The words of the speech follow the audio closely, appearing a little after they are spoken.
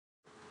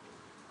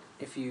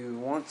If you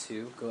want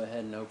to, go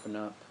ahead and open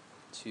up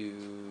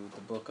to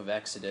the book of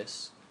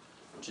Exodus,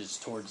 which is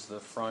towards the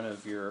front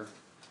of your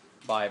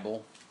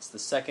Bible. It's the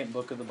second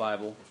book of the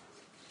Bible.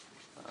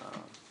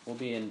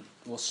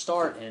 We'll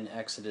start in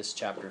Exodus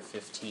chapter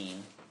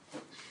 15.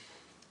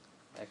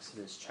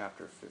 Exodus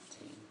chapter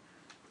 15.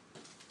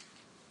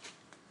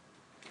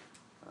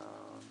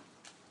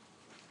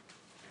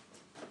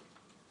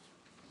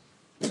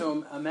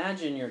 So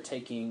imagine you're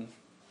taking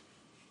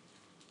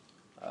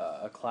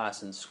a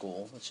class in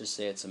school. Let's just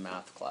say it's a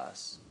math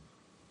class.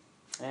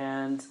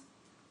 And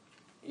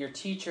your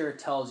teacher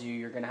tells you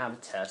you're going to have a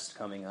test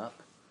coming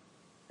up.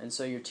 And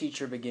so your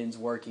teacher begins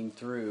working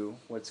through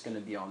what's going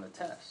to be on the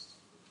test,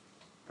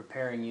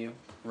 preparing you,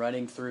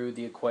 running through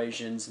the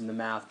equations and the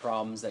math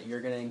problems that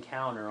you're going to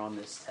encounter on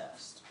this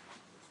test.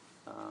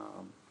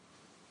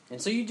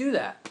 And so you do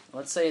that.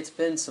 Let's say it's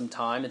been some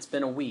time. It's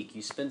been a week.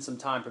 You spend some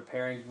time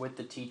preparing with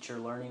the teacher,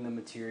 learning the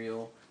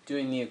material,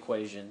 doing the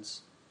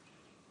equations.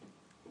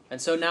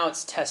 And so now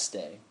it's test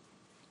day.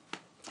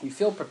 You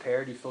feel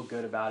prepared. You feel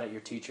good about it.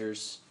 Your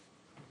teacher's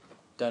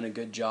done a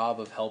good job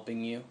of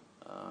helping you.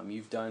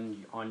 You've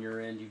done, on your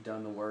end, you've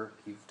done the work.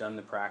 You've done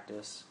the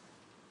practice.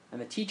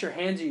 And the teacher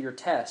hands you your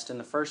test, and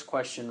the first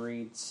question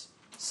reads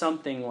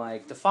something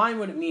like, define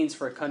what it means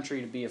for a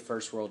country to be a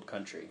first world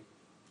country.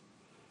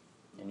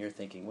 And you're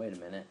thinking, wait a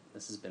minute,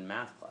 this has been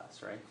math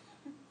class, right?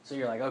 So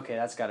you're like, okay,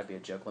 that's got to be a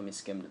joke. Let me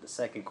skim to the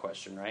second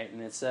question, right?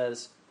 And it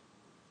says,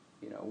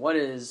 what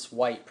is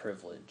white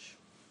privilege,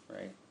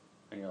 right?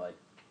 And you're like,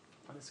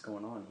 what is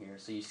going on here?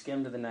 So you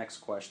skim to the next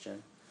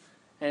question.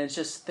 And it's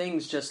just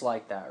things just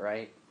like that,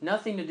 right?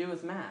 Nothing to do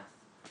with math.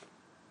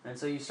 And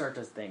so you start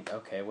to think,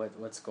 okay,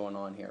 what's going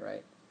on here,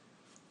 right?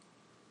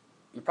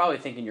 You're probably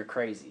thinking you're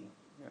crazy.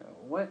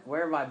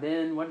 Where have I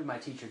been? What has my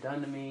teacher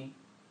done to me?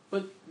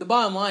 But the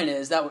bottom line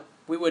is that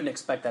we wouldn't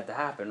expect that to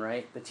happen,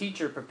 right? The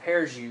teacher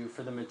prepares you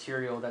for the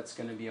material that's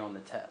going to be on the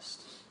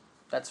test.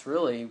 That's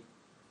really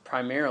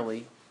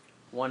primarily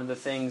one of the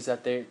things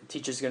that the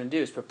teacher's going to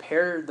do is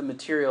prepare the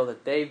material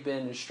that they've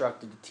been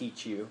instructed to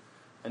teach you,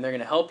 and they're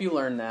going to help you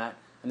learn that,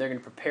 and they're going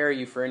to prepare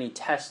you for any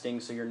testing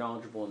so you're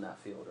knowledgeable in that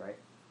field, right?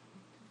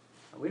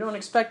 We don't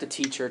expect a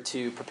teacher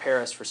to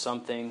prepare us for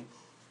something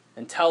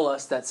and tell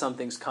us that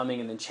something's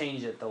coming and then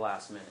change it at the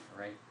last minute,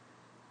 right?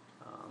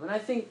 And I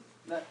think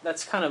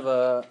that's kind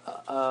of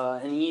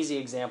an easy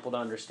example to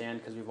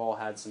understand because we've all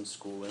had some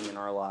schooling in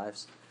our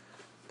lives.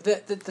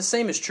 But the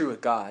same is true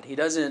with God. He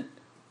doesn't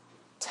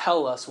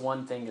tell us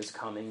one thing is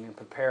coming and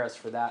prepare us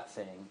for that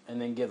thing and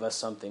then give us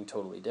something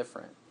totally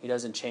different. He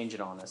doesn't change it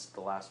on us at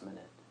the last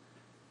minute.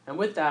 And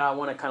with that, I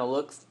want to kind of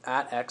look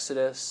at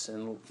Exodus,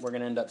 and we're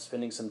going to end up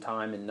spending some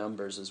time in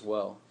Numbers as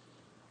well.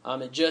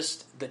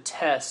 Just the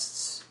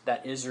tests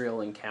that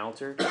Israel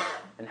encountered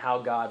and how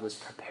God was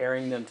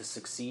preparing them to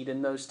succeed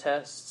in those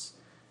tests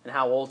and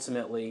how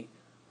ultimately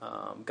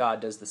God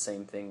does the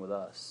same thing with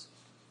us.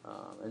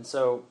 And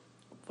so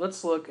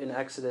let's look in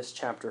Exodus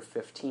chapter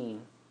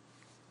 15.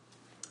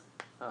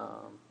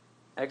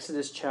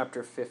 Exodus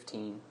chapter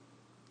 15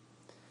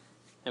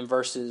 and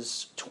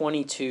verses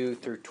 22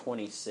 through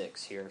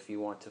 26 here if you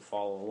want to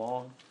follow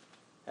along.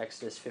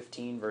 Exodus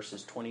 15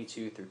 verses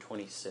 22 through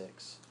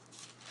 26.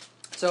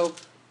 So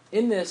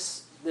in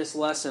this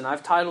lesson,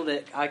 I've titled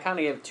it, I kind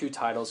of gave it two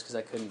titles because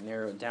I couldn't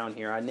narrow it down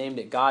here. I named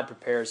it God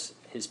Prepares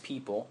His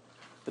People,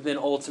 but then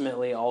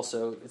ultimately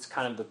also it's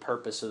kind of the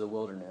purpose of the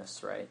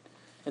wilderness, right?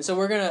 And so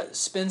we're going to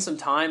spend some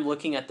time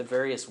looking at the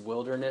various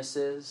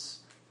wildernesses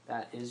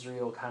that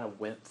Israel kind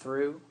of went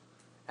through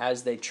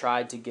as they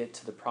tried to get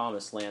to the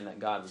promised land that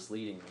God was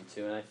leading them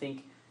to. And I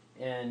think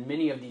in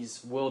many of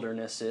these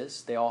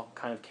wildernesses, they all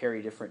kind of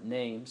carry different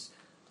names.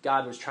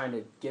 God was trying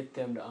to get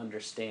them to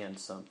understand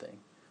something.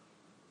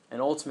 And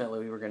ultimately,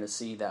 we were going to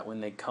see that when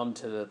they come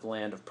to the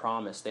land of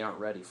promise, they aren't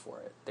ready for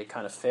it. They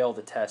kind of fail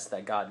the test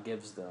that God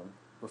gives them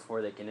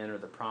before they can enter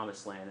the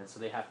promised land. And so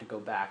they have to go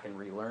back and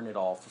relearn it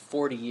all for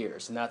 40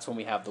 years. And that's when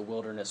we have the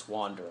wilderness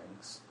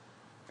wanderings,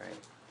 right?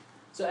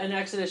 So in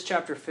Exodus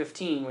chapter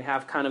 15, we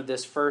have kind of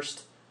this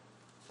first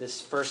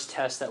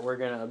test that we're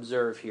going to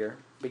observe here,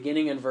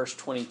 beginning in verse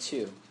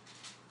 22.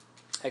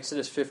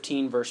 Exodus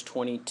 15, verse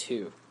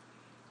 22.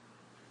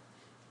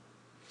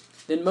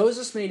 Then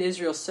Moses made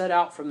Israel set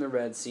out from the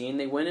Red Sea, and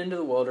they went into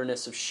the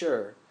wilderness of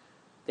Shur.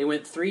 They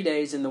went 3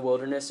 days in the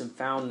wilderness and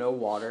found no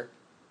water.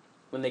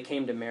 When they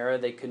came to Marah,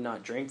 they could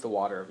not drink the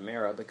water of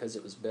Marah because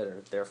it was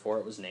bitter. Therefore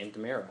it was named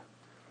Marah.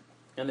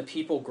 And the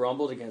people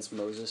grumbled against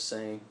Moses,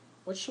 saying,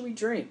 "What shall we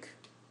drink?"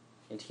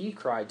 And he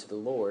cried to the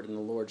Lord, and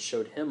the Lord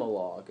showed him a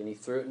log, and he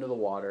threw it into the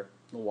water,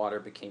 and the water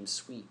became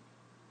sweet.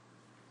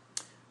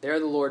 There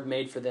the Lord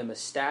made for them a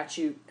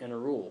statute and a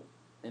rule,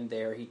 and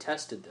there he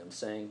tested them,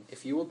 saying,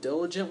 "If you will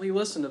diligently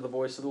listen to the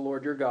voice of the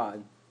Lord your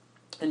God,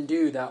 and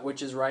do that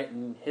which is right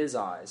in his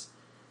eyes,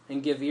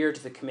 and give ear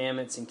to the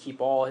commandments, and keep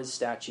all his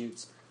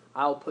statutes,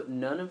 I will put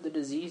none of the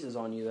diseases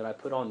on you that I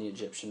put on the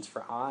Egyptians,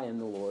 for I am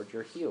the Lord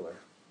your healer."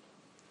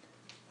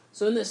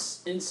 So in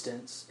this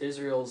instance,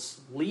 Israel's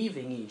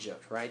leaving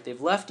Egypt, right?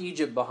 They've left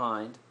Egypt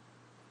behind.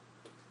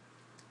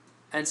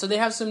 And so they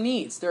have some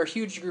needs. They're a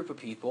huge group of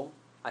people.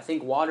 I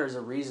think water is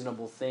a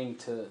reasonable thing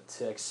to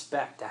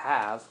expect to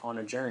have on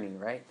a journey,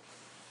 right?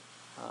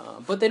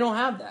 But they don't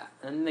have that.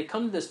 And they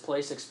come to this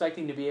place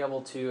expecting to be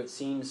able to, it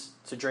seems,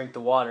 to drink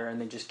the water, and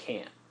they just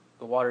can't.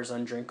 The water's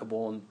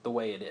undrinkable in the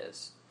way it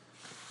is.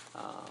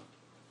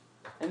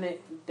 And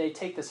they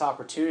take this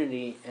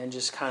opportunity and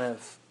just kind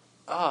of,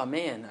 oh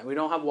man, we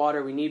don't have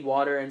water, we need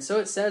water. And so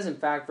it says, in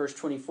fact, verse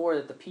 24,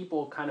 that the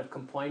people kind of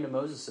complain to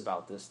Moses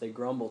about this. They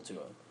grumble to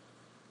him.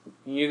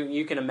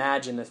 You can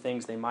imagine the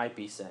things they might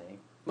be saying.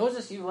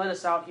 Moses, you let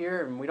us out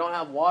here, and we don't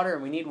have water,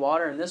 and we need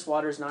water, and this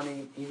water is not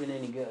even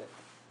any good.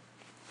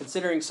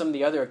 Considering some of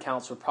the other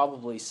accounts we're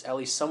probably at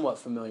least somewhat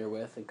familiar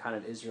with and kind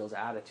of Israel's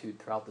attitude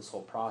throughout this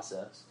whole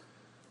process,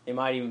 they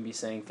might even be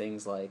saying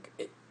things like,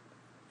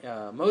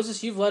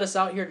 Moses, you've let us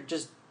out here to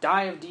just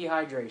die of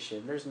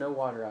dehydration. There's no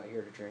water out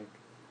here to drink.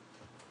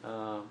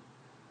 But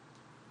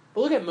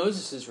look at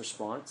Moses'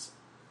 response.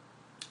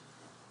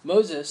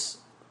 Moses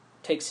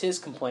takes his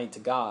complaint to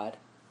God,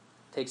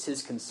 takes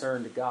his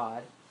concern to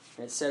God,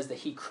 and it says that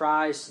he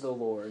cries to the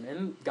Lord.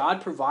 And God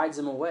provides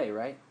him a way,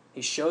 right?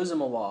 He shows him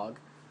a log.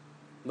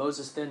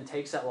 Moses then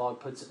takes that log,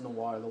 puts it in the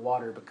water. The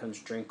water becomes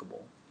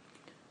drinkable.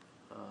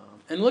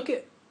 And look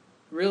at,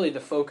 really the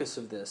focus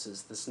of this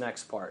is this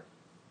next part.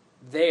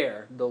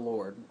 There, the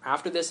Lord,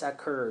 after this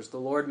occurs, the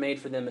Lord made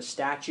for them a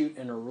statute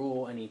and a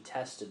rule, and he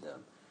tested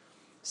them,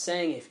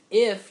 saying,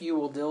 if you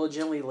will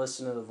diligently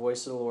listen to the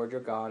voice of the Lord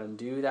your God, and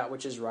do that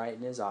which is right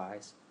in his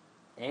eyes,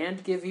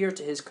 and give ear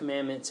to his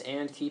commandments,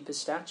 and keep his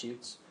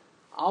statutes,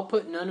 I'll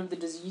put none of the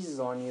diseases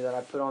on you that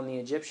I put on the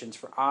Egyptians,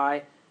 for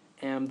I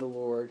am the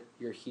Lord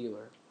your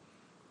healer.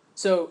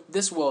 So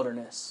this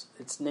wilderness,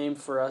 it's named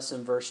for us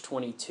in verse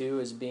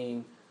 22 as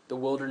being the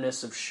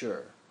wilderness of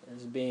Shur,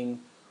 as being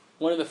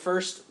one of the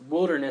first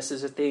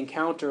wildernesses that they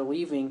encounter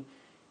leaving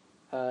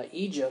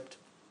Egypt.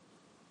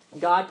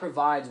 God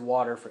provides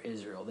water for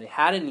Israel. They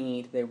had a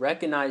need, they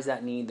recognized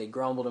that need, they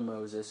grumbled to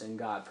Moses, and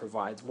God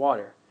provides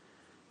water.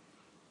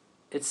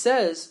 It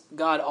says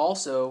God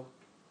also,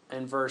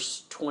 in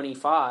verse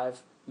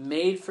 25,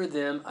 made for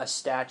them a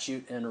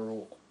statute and a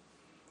rule.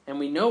 And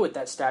we know what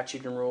that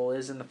statute and rule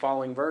is in the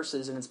following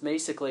verses, and it's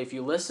basically, if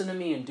you listen to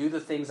me and do the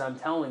things I'm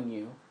telling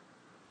you,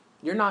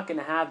 you're not going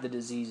to have the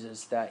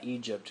diseases that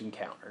Egypt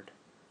encountered,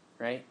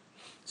 right?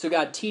 So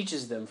God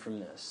teaches them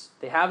from this.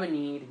 They have a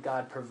need.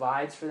 God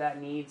provides for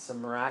that need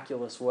some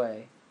miraculous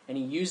way, and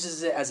he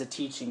uses it as a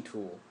teaching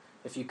tool.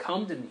 If you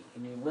come to me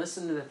and you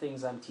listen to the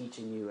things I'm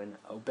teaching you and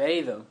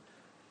obey them,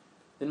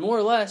 then more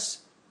or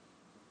less,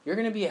 you're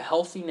going to be a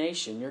healthy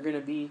nation. You're going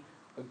to be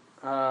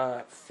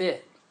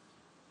fit.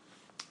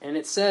 And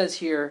it says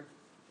here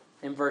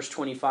in verse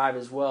 25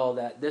 as well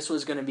that this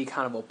was going to be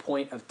kind of a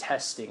point of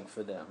testing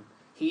for them.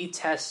 He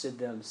tested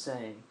them,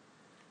 saying,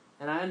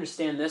 and I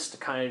understand this to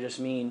kind of just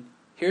mean,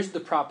 here's the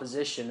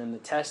proposition, and the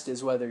test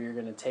is whether you're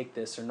going to take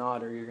this or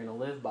not, or you're going to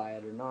live by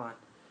it or not.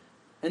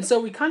 And so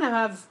we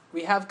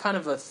have kind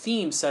of a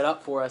theme set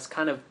up for us,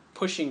 kind of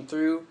pushing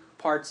through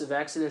parts of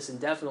Exodus and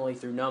definitely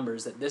through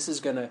Numbers, that this is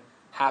going to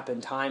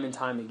happen time and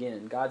time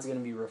again. God's going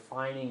to be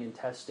refining and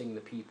testing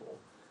the people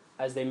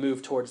as they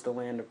move towards the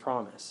land of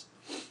promise.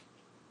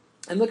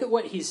 And look at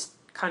what he's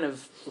kind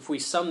of, if we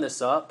sum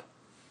this up,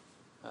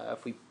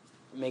 if we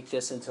make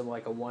this into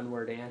like a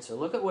one-word answer,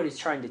 look at what he's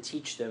trying to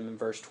teach them in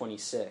verse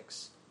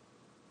 26.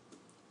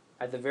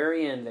 At the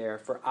very end there,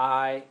 for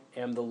I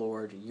am the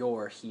Lord,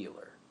 your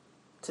healer.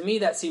 To me,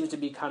 that seems to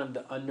be kind of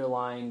the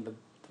underlying,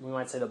 we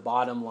might say the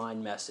bottom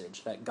line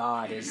message, that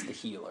God is the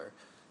healer.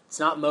 It's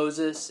not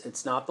Moses,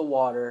 it's not the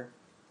water,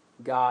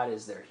 God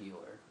is their healer.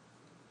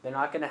 They're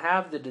not going to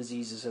have the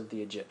diseases of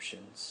the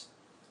Egyptians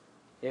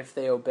if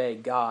they obey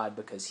God,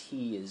 because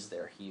he is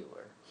their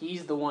healer.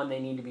 He's the one they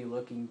need to be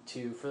looking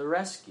to for the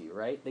rescue,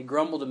 right? They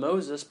grumble to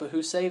Moses, but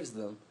who saves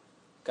them?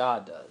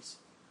 God does.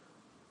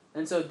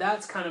 And so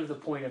that's kind of the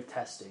point of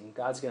testing.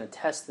 God's going to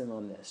test them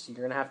on this. You're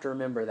going to have to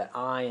remember that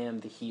I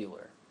am the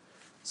healer.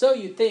 So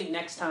you'd think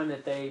next time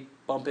that they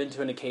bump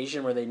into an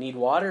occasion where they need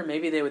water,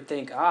 maybe they would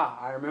think,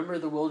 I remember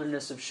the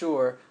wilderness of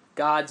Shur.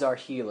 God's our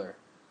healer.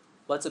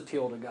 Let's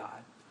appeal to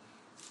God.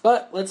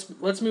 But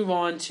let's move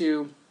on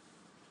to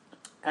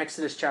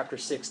Exodus chapter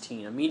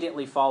 16.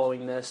 Immediately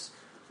following this,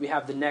 we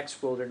have the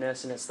next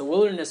wilderness, and it's the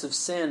wilderness of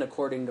sin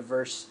according to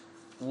verse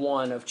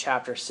 1 of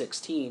chapter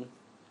 16.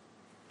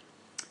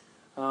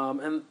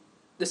 And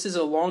this is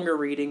a longer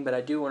reading, but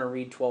I do want to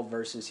read 12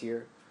 verses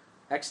here.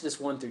 Exodus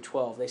 1 through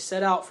 12. They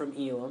set out from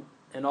Elim,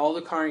 and all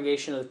the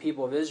congregation of the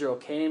people of Israel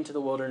came to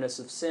the wilderness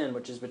of Sin,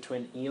 which is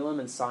between Elim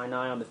and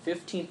Sinai, on the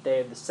 15th day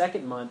of the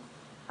second month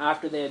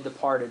after they had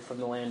departed from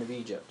the land of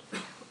Egypt.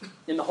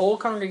 And the whole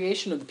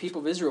congregation of the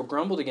people of Israel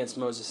grumbled against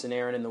Moses and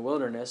Aaron in the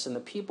wilderness, and the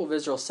people of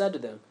Israel said to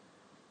them,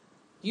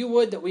 You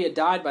would that we had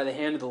died by the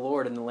hand of the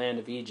Lord in the land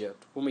of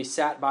Egypt, when we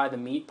sat by the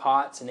meat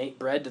pots and ate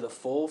bread to the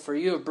full, for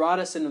you have brought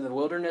us into the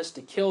wilderness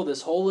to kill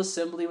this whole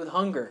assembly with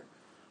hunger.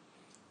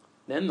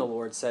 Then the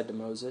Lord said to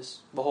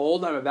Moses,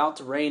 Behold, I am about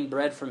to rain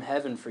bread from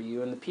heaven for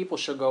you, and the people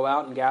shall go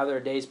out and gather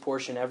a day's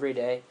portion every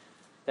day,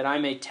 that I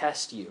may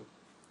test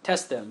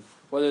them,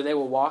 whether they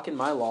will walk in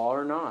my law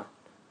or not.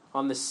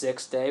 On the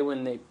sixth day,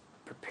 when they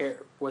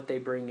prepare what they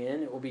bring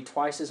in, it will be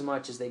twice as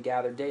much as they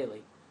gather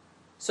daily.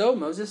 So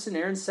Moses and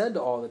Aaron said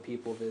to all the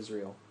people of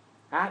Israel,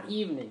 At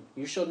evening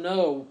you shall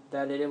know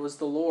that it was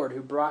the Lord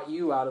who brought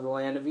you out of the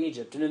land of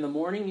Egypt, and in the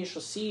morning you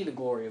shall see the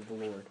glory of the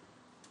Lord,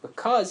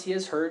 because he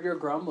has heard your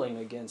grumbling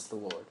against the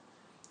Lord.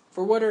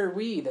 For what are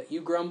we that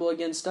you grumble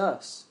against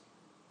us?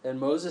 And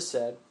Moses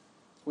said,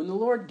 When the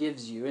Lord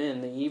gives you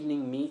in the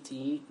evening meat to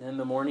eat, and in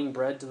the morning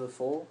bread to the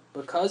full,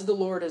 because the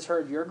Lord has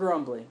heard your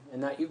grumbling,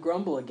 and that you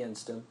grumble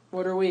against him,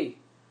 what are we?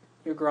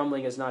 Your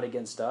grumbling is not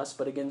against us,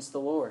 but against the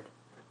Lord.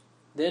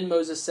 Then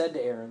Moses said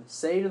to Aaron,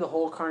 Say to the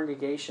whole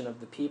congregation of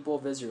the people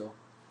of Israel,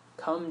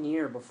 Come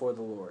near before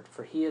the Lord,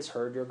 for he has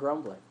heard your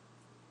grumbling.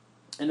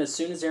 And as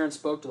soon as Aaron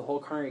spoke to the whole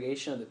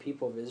congregation of the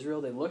people of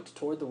Israel, they looked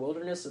toward the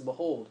wilderness, and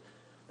behold,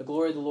 the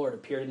glory of the Lord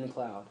appeared in the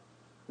cloud.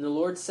 And the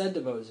Lord said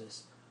to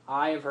Moses,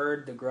 I have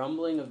heard the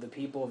grumbling of the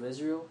people of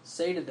Israel.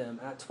 Say to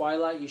them, At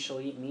twilight you shall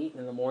eat meat,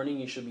 and in the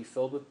morning you shall be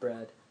filled with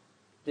bread.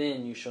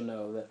 Then you shall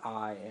know that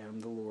I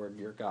am the Lord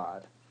your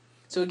God.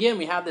 So again,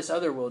 we have this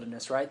other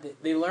wilderness, right?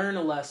 They learn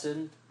a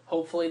lesson.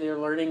 Hopefully they're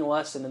learning a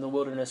lesson in the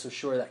wilderness of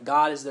sure that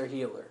God is their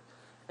healer.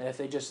 And if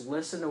they just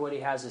listen to what he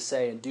has to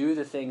say and do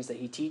the things that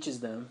he teaches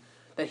them,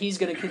 that he's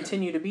going to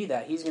continue to be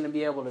that. He's going to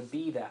be able to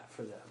be that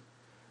for them.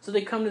 So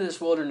they come to this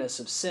wilderness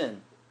of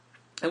sin.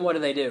 And what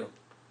do?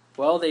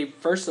 Well,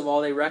 first of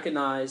all, they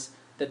recognize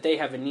that they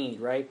have a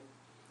need, right?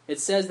 It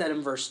says that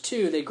in verse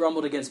 2, they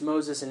grumbled against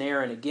Moses and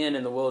Aaron again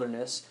in the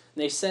wilderness.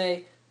 And they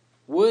say,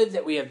 Would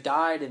that we have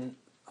died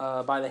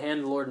by the hand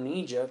of the Lord in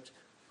Egypt,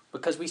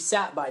 because we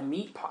sat by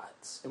meat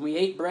pots, and we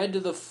ate bread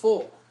to the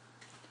full.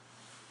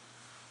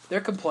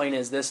 Their complaint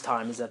is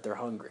that they're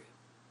hungry.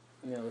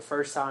 You know, the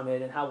first time they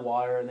didn't have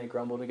water, and they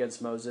grumbled against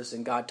Moses,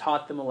 and God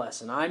taught them a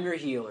lesson. I'm your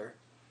healer.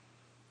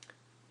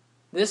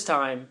 This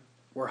time,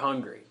 we're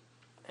hungry.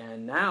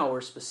 And now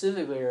we're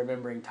specifically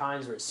remembering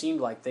times where it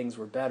seemed like things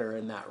were better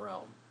in that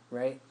realm,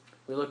 right?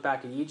 We look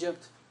back at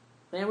Egypt.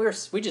 Man,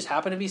 we just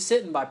happened to be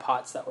sitting by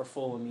pots that were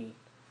full of meat.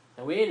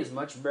 And we ate as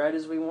much bread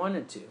as we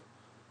wanted to. It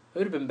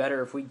would have been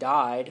better if we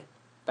died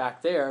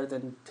back there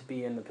than to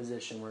be in the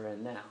position we're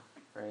in now,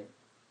 right?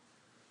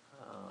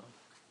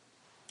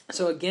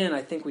 So again,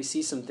 I think we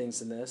see some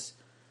things in this.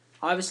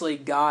 Obviously,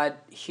 God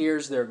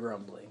hears their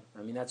grumbling.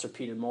 I mean, that's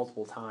repeated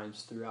multiple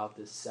times throughout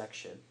this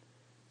section.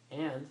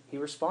 And he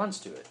responds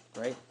to it,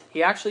 right?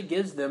 He actually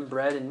gives them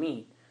bread and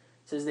meat.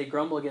 It says they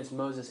grumble against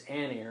Moses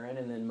and Aaron,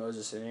 and then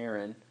Moses and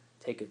Aaron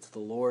take it to the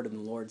Lord, and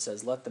the Lord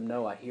says, Let them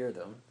know I hear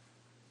them.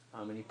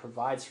 And he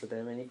provides for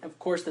them. And of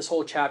course, this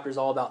whole chapter is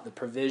all about the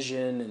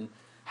provision and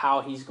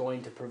how he's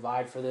going to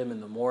provide for them in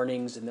the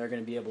mornings, and they're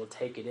going to be able to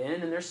take it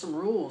in. And there's some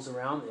rules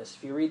around this.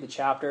 If you read the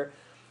chapter,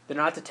 they're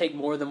not to take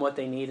more than what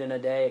they need in a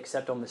day,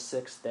 except on the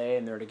sixth day,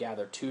 and they're to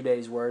gather 2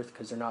 days' worth,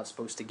 because they're not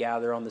supposed to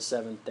gather on the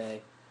seventh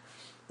day.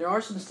 There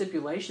are some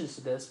stipulations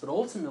to this, but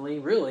ultimately,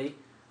 really, in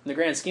the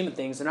grand scheme of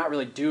things, they're not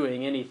really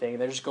doing anything.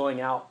 They're just going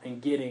out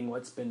and getting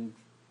what's been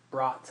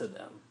brought to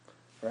them,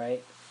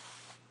 right?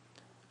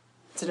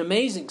 It's an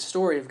amazing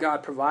story of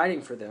God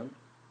providing for them.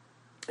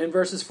 In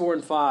verses 4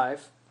 and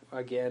 5,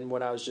 again,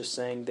 what I was just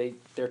saying,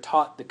 they're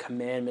taught the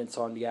commandments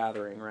on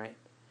gathering, right?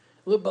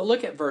 But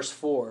look at verse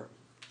 4.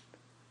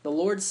 The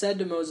Lord said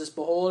to Moses,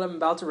 Behold, I am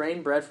about to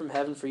rain bread from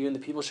heaven for you, and the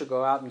people shall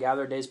go out and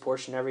gather a day's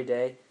portion every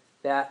day,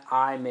 that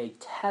I may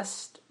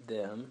test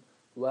them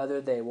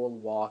whether they will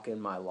walk in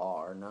my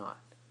law or not.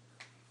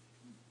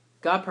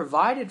 God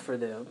provided for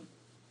them,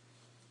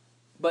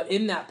 but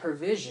in that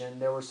provision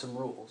there were some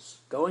rules.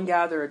 Go and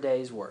gather a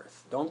day's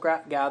worth. Don't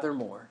gather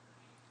more.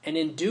 And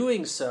in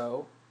doing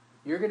so,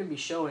 you're going to be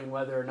showing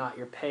whether or not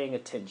you're paying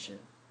attention,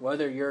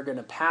 whether you're going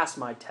to pass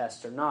my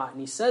test or not.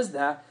 And he says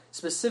that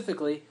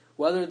specifically,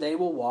 whether they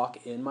will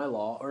walk in my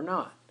law or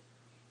not.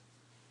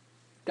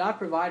 God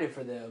provided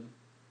for them,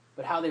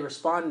 but how they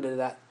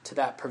responded to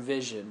that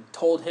provision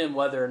told him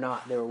whether or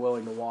not they were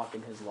willing to walk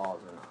in his laws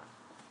or not,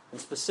 and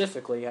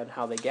specifically on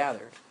how they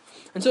gathered.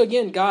 And so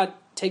again, God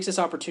takes this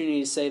opportunity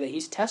to say that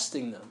he's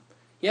testing them.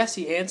 Yes,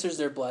 he answers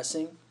their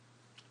blessing,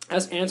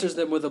 answers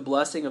them with a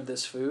blessing of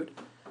this food,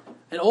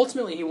 and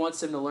ultimately he wants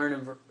them to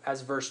learn,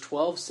 as verse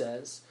 12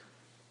 says,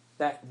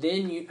 that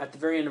then you, at the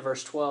very end of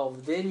verse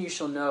 12, then you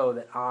shall know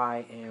that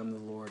I am the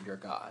Lord your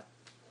God.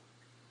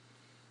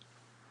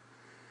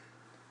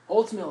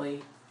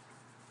 Ultimately,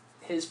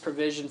 his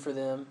provision for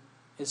them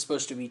is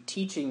supposed to be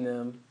teaching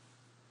them,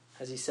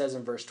 as he says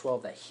in verse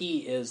 12, that he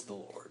is the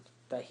Lord.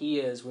 That he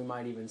is, we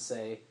might even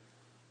say,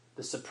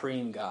 the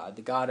supreme God,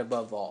 the God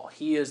above all.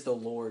 He is the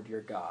Lord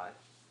your God.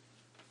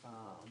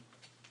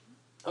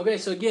 Okay,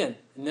 so again,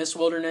 in this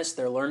wilderness,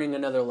 they're learning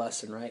another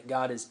lesson, right?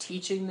 God is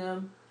teaching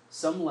them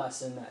some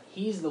lesson that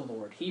he's the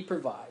Lord. He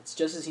provides,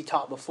 just as he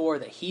taught before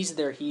that he's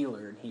their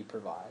healer and he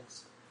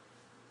provides.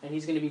 And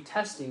he's going to be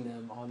testing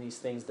them on these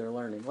things they're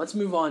learning. Let's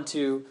move on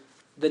to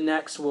the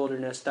next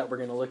wilderness that we're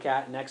going to look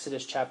at in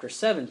Exodus chapter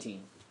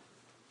 17.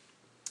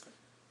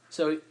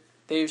 So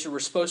they were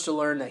supposed to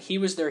learn that he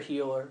was their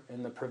healer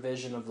and the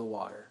provision of the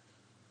water.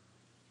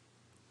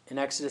 in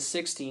Exodus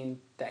 16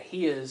 that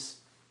he is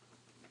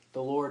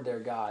the Lord their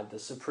God, the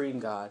supreme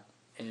God,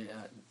 in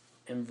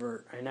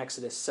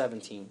Exodus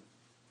 17,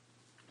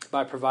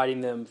 by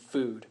providing them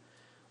food.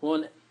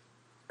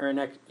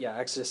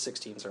 Exodus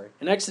 16, sorry.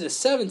 In Exodus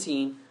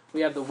 17,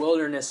 we have the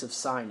wilderness of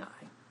Sinai.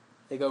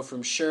 They go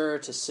from Shur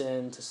to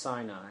Sin to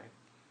Sinai.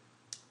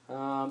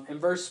 In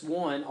verse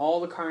 1, all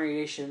the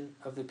congregation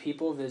of the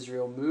people of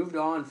Israel moved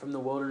on from the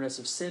wilderness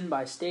of Sin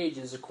by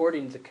stages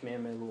according to the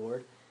commandment of the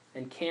Lord,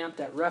 and camped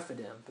at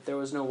Rephidim, but there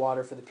was no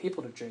water for the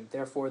people to drink.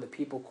 Therefore the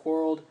people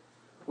quarreled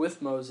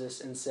with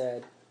Moses and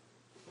said,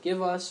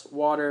 "Give us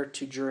water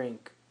to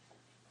drink."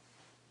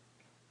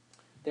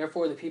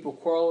 Therefore the people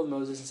quarreled with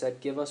Moses and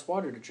said, "Give us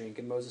water to drink."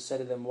 And Moses said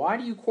to them, "Why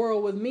do you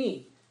quarrel with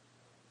me?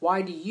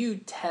 Why do you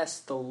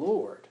test the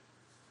Lord?"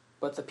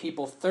 But the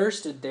people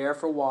thirsted there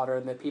for water,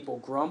 and the people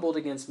grumbled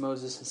against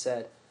Moses and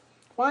said,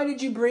 "Why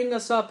did you bring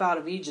us up out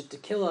of Egypt to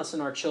kill us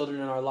and our children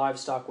and our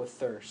livestock with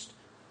thirst?"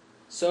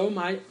 So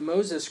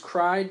Moses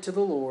cried to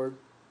the Lord,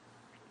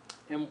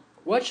 "And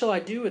what shall I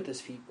do with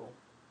this people?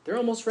 They're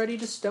almost ready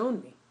to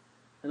stone me."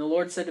 And the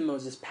Lord said to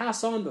Moses,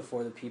 "Pass on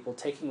before the people,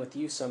 taking with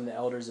you some of the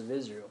elders of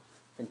Israel,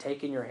 and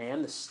take in your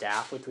hand the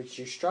staff with which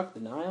you struck the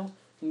Nile,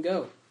 and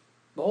go.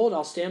 Behold,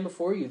 I'll stand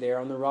before you there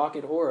on the rock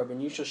at Horeb,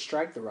 and you shall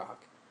strike the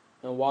rock,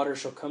 and water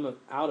shall come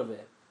out of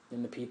it,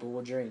 and the people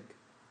will drink."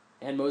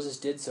 And Moses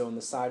did so in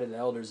the sight of the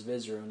elders of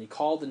Israel, and he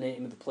called the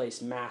name of the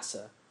place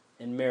Massah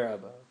and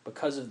Meribah,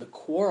 because of the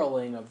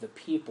quarreling of the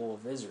people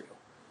of Israel,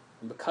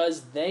 and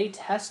because they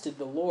tested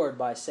the Lord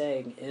by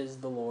saying,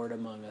 "Is the Lord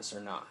among us or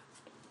not?"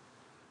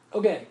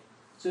 Okay,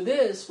 so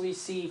this we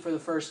see for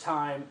the first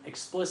time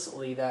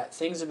explicitly that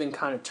things have been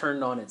kind of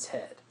turned on its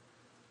head.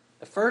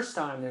 The first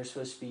time they're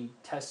supposed to be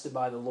tested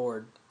by the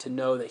Lord to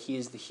know that he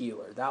is the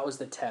healer. That was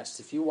the test.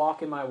 If you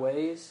walk in my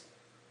ways,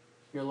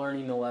 you're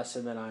learning the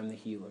lesson that I'm the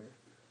healer.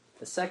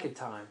 The second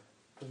time,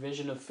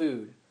 provision of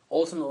food.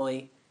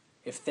 Ultimately,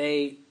 if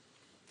they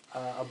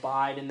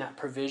abide in that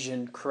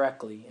provision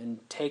correctly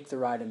and take the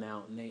right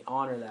amount and they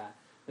honor that,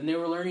 then they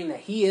were learning that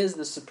he is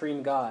the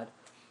supreme God.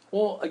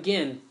 Well,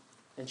 again,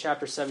 in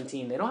chapter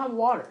 17, they don't have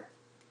water.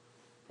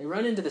 They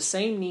run into the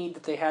same need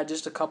that they had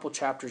just a couple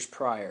chapters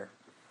prior.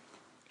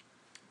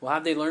 Well,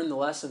 have they learned the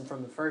lesson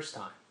from the first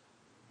time?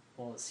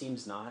 Well, it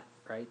seems not,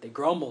 right? They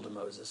grumble to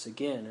Moses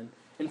again. And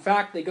in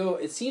fact, they go,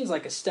 it seems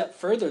like a step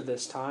further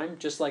this time,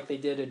 just like they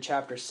did in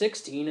chapter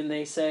 16, and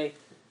they say,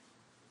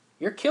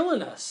 "You're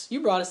killing us. You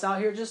brought us out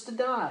here just to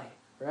die,"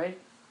 right?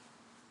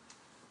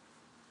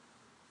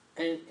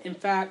 And in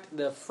fact,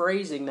 the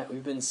phrasing that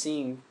we've been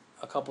seeing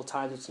a couple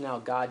times now,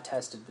 God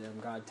tested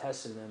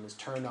them, is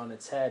turned on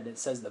its head. It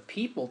says the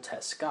people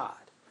test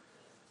God.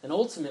 And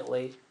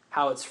ultimately,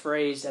 how it's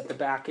phrased at the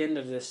back end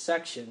of this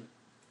section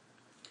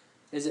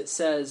is it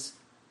says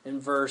in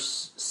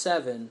verse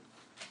 7,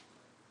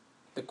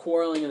 the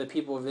quarreling of the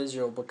people of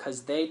Israel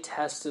because they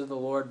tested the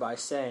Lord by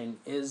saying,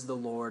 "Is the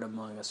Lord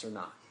among us or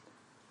not?"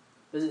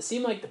 Does it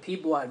seem like the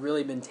people had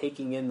really been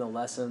taking in the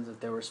lessons that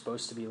they were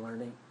supposed to be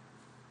learning?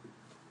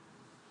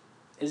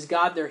 Is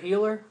God their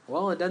healer?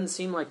 Well, it doesn't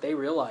seem like they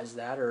realize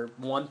that or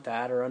want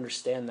that or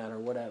understand that or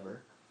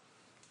whatever.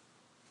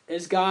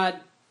 Is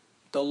God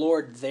the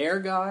Lord their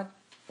God?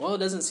 Well, it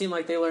doesn't seem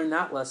like they learned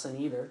that lesson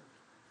either,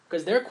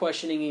 because they're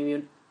questioning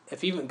even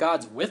if even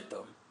God's with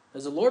them.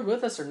 Is the Lord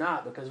with us or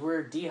not? Because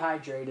we're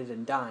dehydrated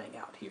and dying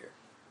out here.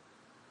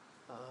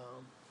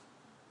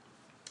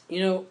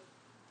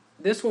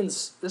 This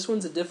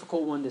one's a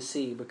difficult one to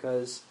see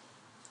because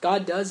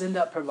God does end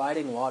up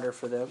providing water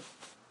for them.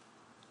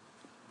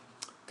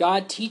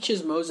 God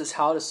teaches Moses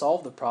how to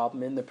solve the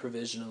problem in the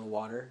provision of the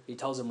water. He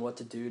tells him what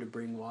to do to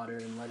bring water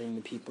and letting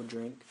the people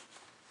drink.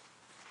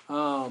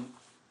 And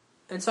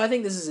so I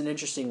think this is an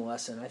interesting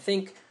lesson. I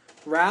think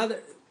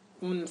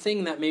one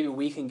thing that maybe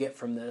we can get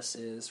from this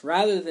is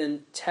rather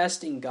than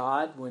testing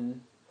God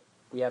when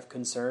we have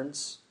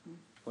concerns,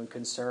 when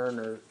concern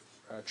or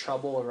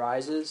trouble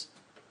arises,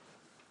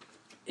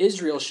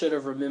 Israel should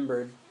have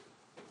remembered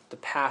the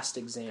past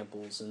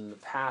examples and the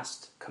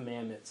past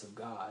commandments of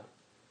God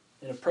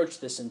and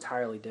approached this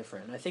entirely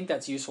different. And I think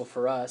that's useful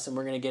for us, and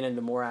we're going to get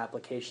into more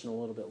application a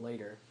little bit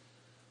later.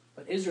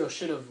 But Israel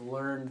should have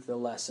learned the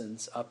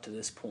lessons up to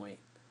this point,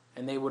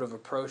 and they would have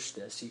approached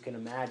this. You can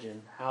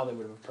imagine how they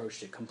would have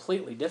approached it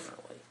completely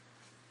differently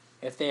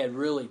if they had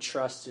really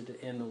trusted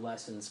in the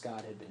lessons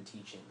God had been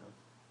teaching them.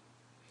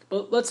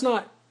 But let's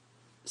not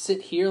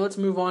sit here. Let's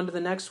move on to the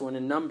next one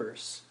in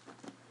Numbers.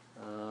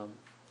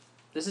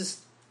 This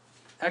is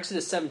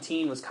Exodus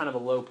 17 was kind of a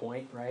low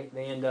point, right?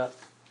 They end up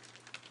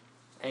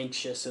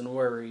anxious and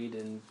worried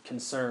and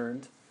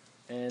concerned,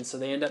 and so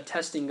they end up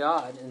testing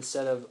God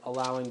instead of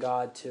allowing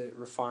God to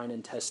refine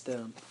and test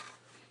them.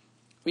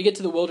 We get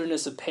to the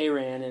wilderness of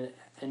Paran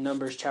in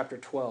Numbers chapter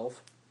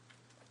 12.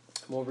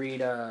 We'll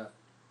read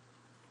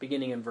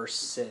beginning in verse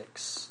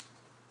 6.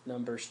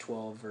 Numbers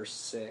 12, verse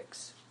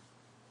 6.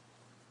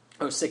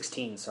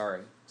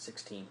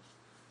 16.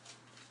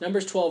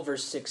 Numbers 12,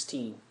 verse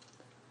 16.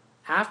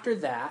 After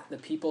that, the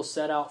people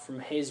set out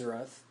from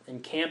Hazeroth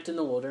and camped in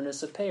the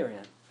wilderness of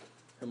Paran.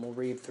 And we'll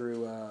read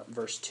through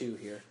verse 2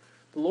 here.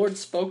 The Lord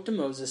spoke to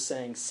Moses,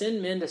 saying,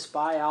 "Send men to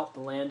spy out the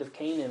land of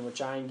Canaan,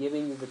 which I am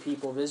giving to the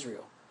people of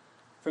Israel.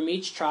 From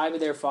each tribe of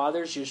their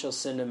fathers you shall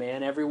send a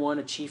man, every one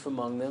a chief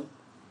among them."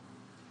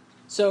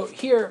 So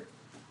here's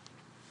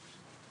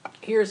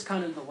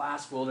kind of the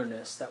last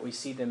wilderness that we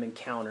see them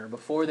encounter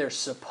before they're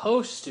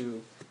supposed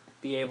to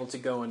be able to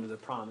go into the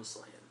promised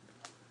land.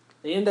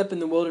 They end up in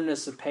the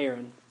wilderness of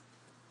Paran.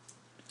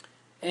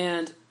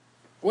 And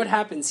what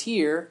happens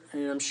here,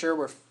 and I'm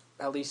sure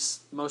at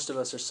least most of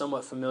us are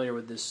somewhat familiar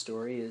with this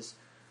story, is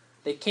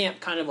they camp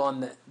kind of on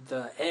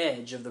the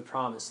edge of the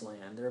promised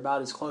land. They're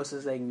about as close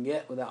as they can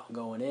get without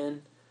going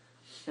in.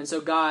 And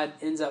so God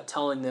ends up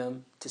telling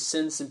them to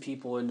send some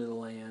people into the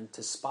land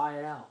to spy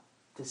it out,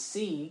 to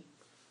see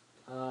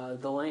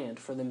the land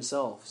for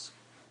themselves.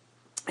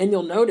 And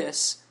you'll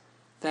notice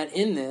that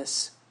in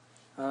this,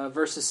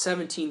 verses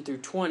 17 through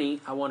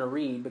 20, I want to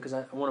read because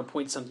I want to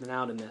point something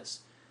out in this.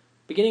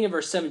 Beginning in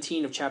verse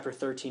 17 of chapter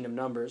 13 of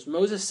Numbers,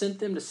 Moses sent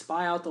them to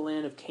spy out the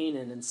land of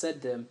Canaan and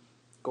said to them,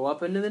 "Go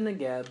up into the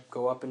Negeb,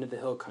 go up into the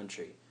hill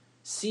country.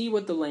 See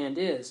what the land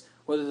is,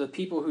 whether the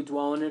people who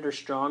dwell in it are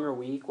strong or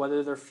weak,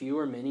 whether they're few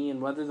or many,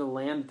 and whether the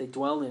land that they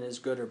dwell in is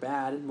good or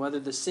bad, and whether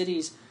the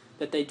cities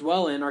that they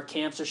dwell in are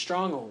camps or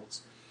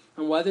strongholds,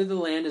 and whether the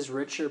land is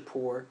rich or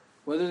poor,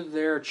 whether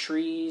there are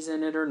trees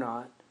in it or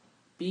not.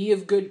 Be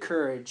of good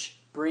courage,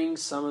 bring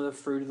some of the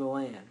fruit of the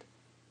land."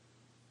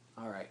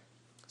 All right.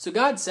 So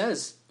God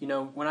says,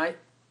 when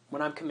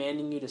I'm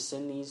commanding you to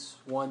send these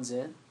ones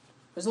in,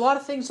 there's a lot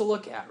of things to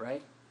look at,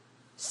 right?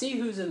 See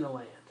who's in the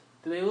land.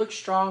 Do they look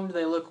strong? Do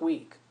they look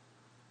weak?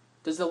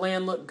 Does the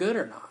land look good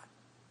or not?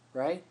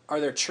 Right? Are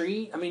there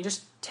trees?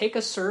 Just take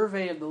a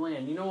survey of the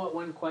land. You know what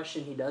one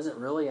question he doesn't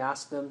really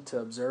ask them to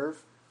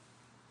observe?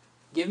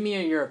 Give me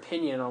your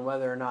opinion on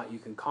whether or not you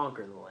can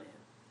conquer the land.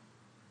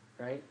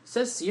 Right? It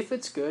says see if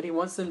it's good. He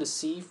wants them to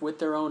see with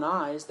their own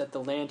eyes that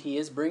the land he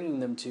is bringing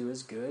them to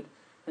is good.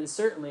 And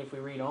certainly if we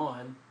read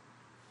on,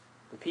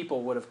 the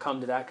people would have come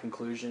to that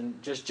conclusion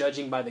just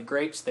judging by the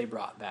grapes they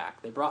brought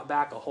back. They brought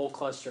back a whole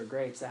cluster of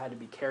grapes that had to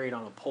be carried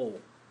on a pole.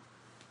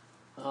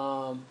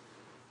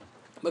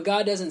 But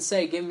God doesn't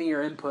say, give me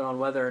your input on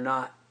whether or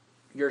not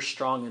you're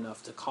strong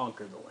enough to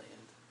conquer the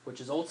land, which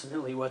is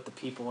ultimately what the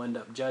people end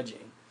up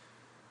judging.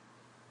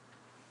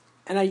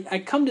 And I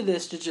come to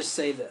this to just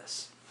say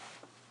this.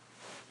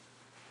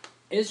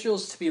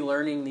 Israel's to be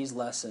learning these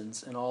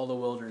lessons in all the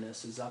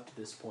wildernesses up to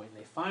this point.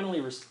 They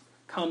finally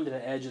come to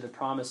the edge of the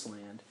promised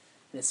land,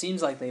 and it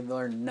seems like they've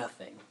learned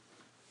nothing,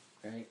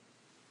 right?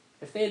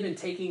 If they had been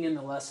taking in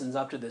the lessons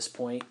up to this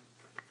point,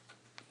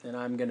 then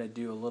I'm going to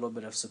do a little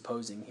bit of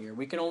supposing here.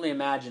 We can only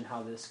imagine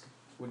how this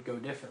would go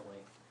differently.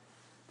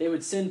 They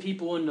would send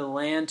people into the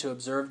land to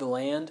observe the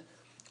land.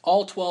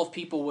 All 12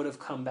 people would have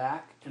come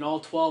back, and all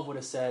 12 would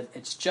have said,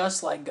 it's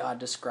just like God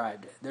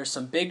described it. There's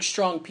some big,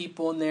 strong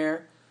people in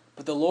there,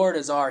 but the Lord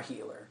is our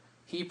healer.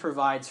 He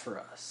provides for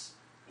us.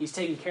 He's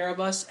taken care of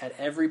us at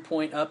every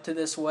point up to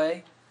this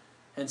way,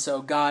 and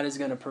so God is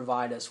going to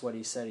provide us what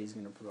he said he's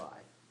going to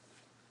provide.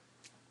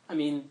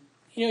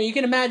 You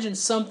can imagine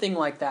something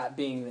like that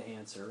being the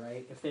answer,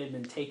 right? If they had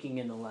been taking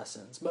in the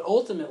lessons. But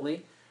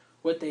ultimately,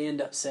 what they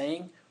end up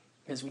saying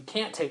is we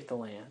can't take the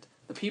land.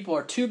 The people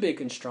are too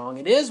big and strong.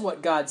 It is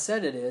what God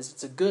said it is.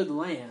 It's a good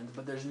land,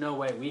 but there's no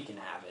way we can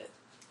have it,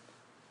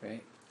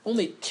 right?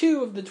 Only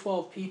 2 of the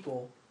 12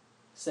 people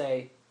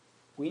say,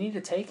 we need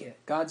to take it.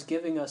 God's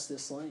giving us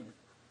this land.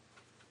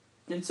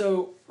 And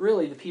so,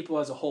 really, the people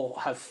as a whole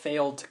have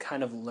failed to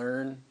kind of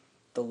learn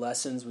the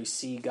lessons we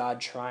see God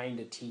trying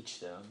to teach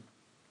them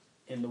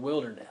in the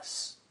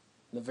wilderness,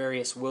 the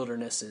various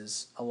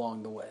wildernesses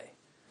along the way.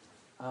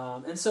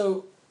 And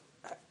so,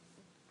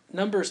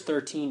 Numbers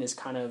 13 is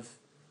kind of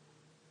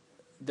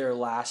their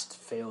last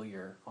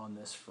failure on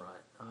this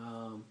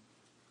front.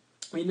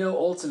 We know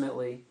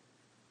ultimately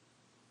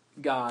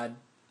God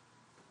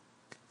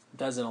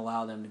doesn't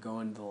allow them to go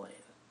into the land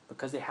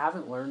because they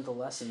haven't learned the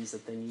lessons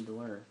that they need to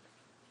learn.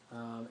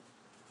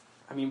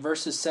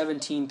 Verses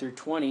 17 through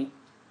 20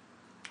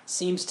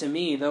 seems to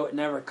me, though it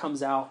never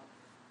comes out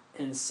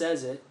and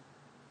says it,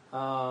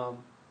 God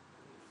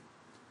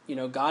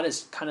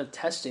is kind of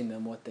testing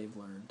them what they've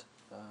learned.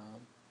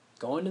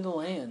 Go into the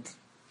land.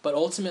 But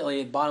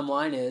ultimately, the bottom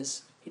line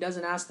is, he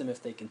doesn't ask them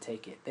if they can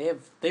take it.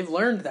 They've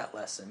learned that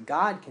lesson.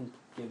 God can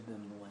give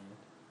them the land.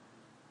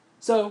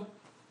 So,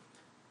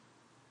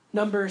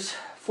 Numbers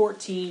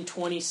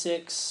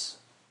 14:26,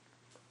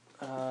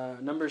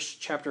 Numbers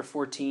chapter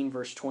 14,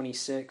 verse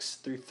 26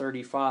 through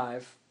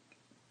 35.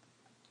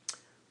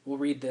 We'll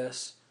read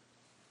this.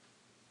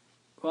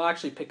 We'll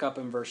actually pick up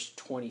in verse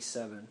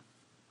 27.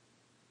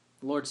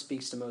 The Lord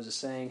speaks to Moses,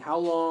 saying, "How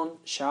long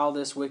shall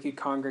this wicked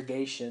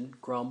congregation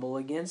grumble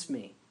against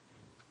me?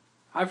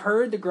 I've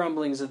heard the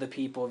grumblings of the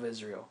people of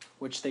Israel,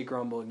 which they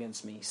grumble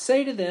against me.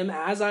 Say to them,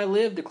 as I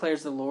live,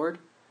 declares the Lord,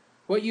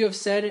 what you have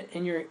said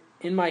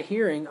in my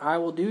hearing I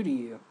will do to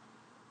you.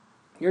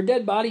 Your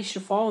dead bodies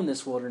shall fall in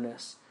this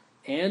wilderness,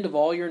 and of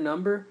all your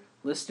number,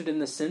 listed in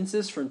the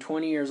census from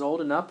 20 years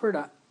old and upward,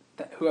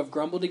 who have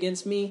grumbled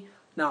against me,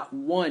 not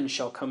one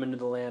shall come into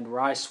the land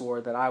where I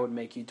swore that I would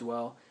make you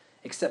dwell,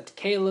 except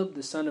Caleb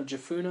the son of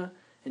Jephunneh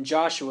and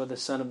Joshua the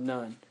son of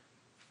Nun.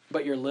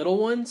 But your little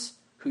ones,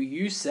 who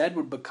you said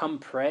would become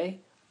prey,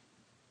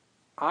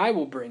 I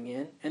will bring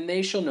in, and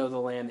they shall know the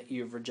land that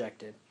you have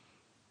rejected.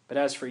 But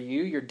as for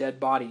you, your dead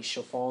bodies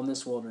shall fall in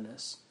this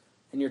wilderness,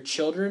 and your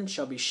children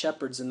shall be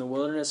shepherds in the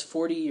wilderness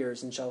 40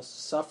 years, and shall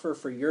suffer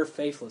for your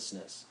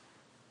faithlessness,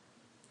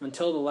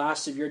 until the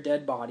last of your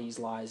dead bodies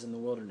lies in the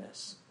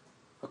wilderness.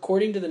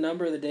 According to the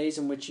number of the days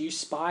in which you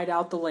spied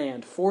out the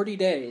land, 40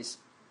 days,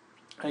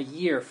 a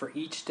year for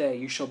each day,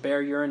 you shall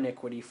bear your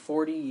iniquity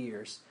 40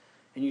 years,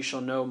 and you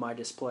shall know my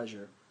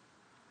displeasure.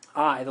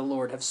 I, the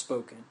Lord, have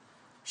spoken.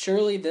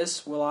 Surely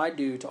this will I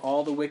do to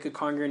all the wicked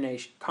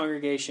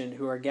congregation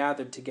who are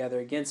gathered together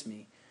against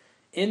me.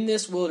 In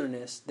this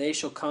wilderness they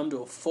shall come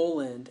to a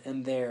full end,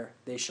 and there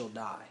they shall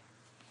die.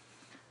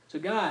 So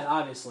God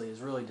obviously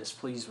is really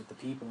displeased with the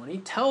people, and he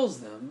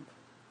tells them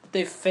that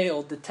they've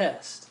failed the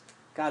test.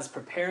 God's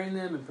preparing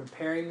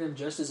them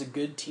just as a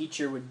good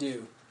teacher would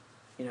do.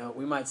 You know,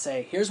 we might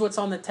say, here's what's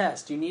on the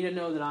test. You need to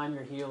know that I'm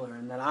your healer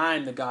and that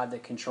I'm the God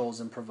that controls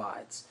and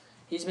provides.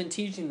 He's been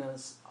teaching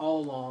us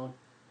all along.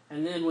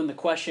 And then when the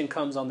question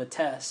comes on the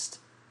test,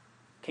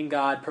 can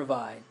God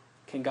provide?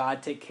 Can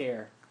God take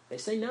care? They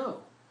say no,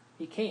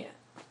 he can't.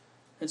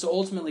 And so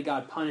ultimately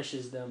God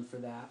punishes them for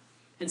that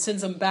and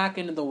sends them back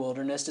into the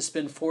wilderness to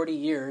spend 40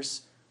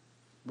 years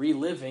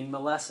reliving the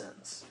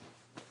lessons.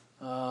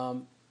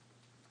 When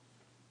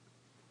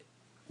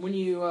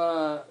you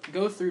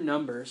go through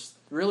Numbers,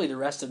 really the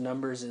rest of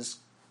Numbers is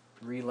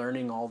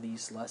relearning all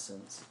these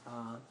lessons.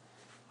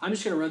 I'm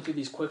just going to run through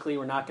these quickly.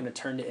 We're not going to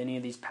turn to any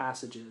of these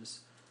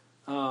passages.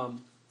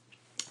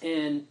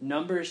 In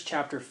Numbers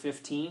chapter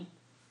 15,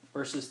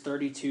 verses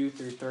 32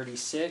 through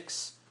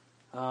 36,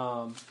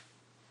 when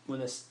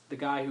the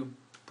guy who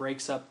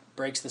breaks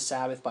the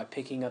Sabbath by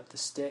picking up the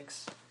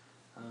sticks,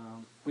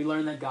 we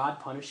learn that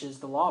God punishes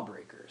the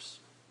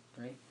lawbreakers.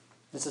 Right?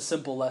 It's a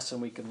simple lesson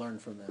we could learn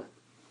from that.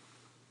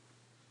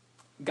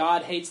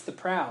 God hates the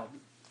proud.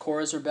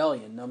 Korah's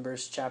rebellion,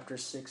 Numbers chapter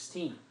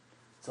 16.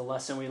 It's a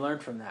lesson we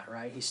learned from that,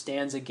 right? He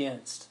stands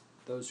against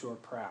those who are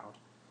proud.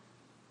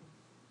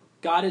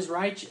 God is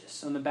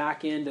righteous on the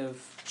back end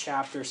of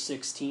chapter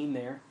 16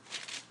 there,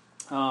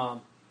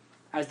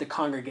 as the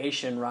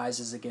congregation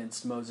rises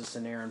against Moses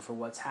and Aaron for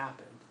what's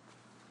happened.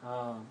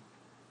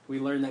 We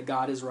learn that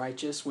God is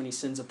righteous when he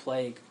sends a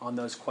plague on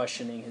those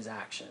questioning his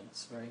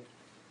actions, right?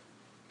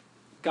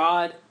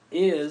 God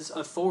is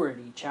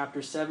authority,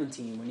 chapter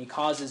 17, when he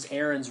causes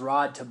Aaron's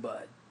rod to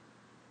bud,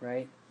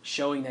 right?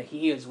 Showing that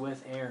he is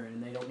with Aaron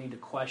and they don't need to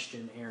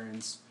question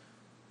Aaron's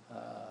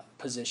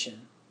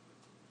position.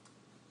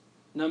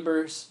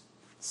 Numbers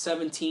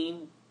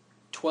 17,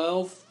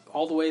 12,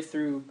 all the way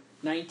through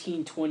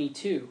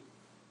 19:22.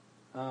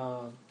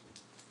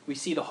 We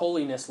see the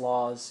holiness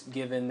laws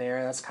given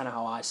there. That's kind of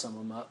how I sum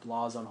them up,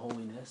 laws on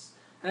holiness.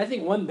 And I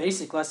think one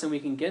basic lesson we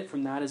can get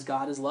from that is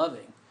God is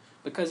loving.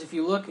 Because if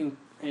you look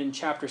in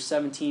chapter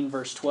 17,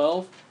 verse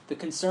 12, the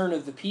concern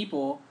of the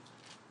people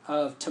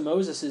to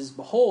Moses is,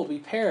 behold, we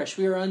perish,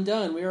 we are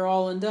undone, we are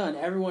all undone.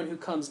 Everyone who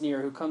comes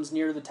near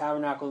to the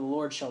tabernacle of the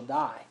Lord shall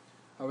die.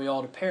 Are we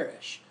all to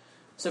perish?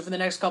 So for the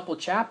next couple of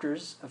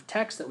chapters of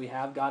text that we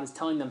have, God is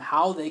telling them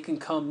how they can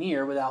come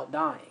near without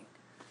dying.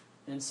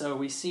 And so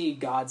we see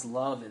God's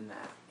love in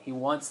that. He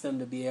wants them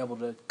to be able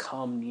to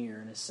come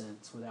near, in a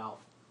sense, without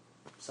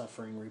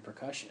suffering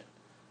repercussion.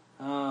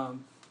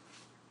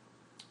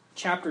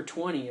 Chapter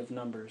 20 of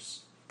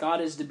Numbers. God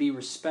is to be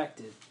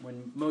respected.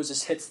 When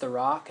Moses hits the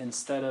rock,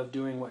 instead of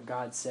doing what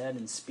God said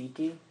and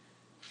speaking,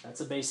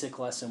 that's a basic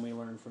lesson we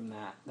learn from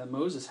that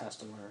Moses has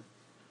to learn.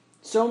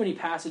 So many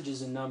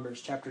passages in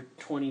Numbers, chapter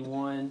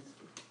 21,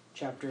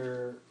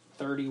 chapter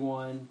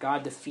 31,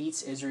 God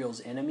defeats Israel's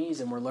enemies,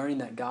 and we're learning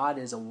that God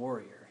is a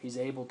warrior. He's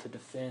able to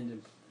defend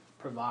and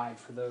provide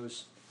for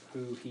those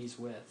who he's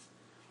with.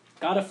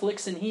 God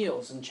afflicts and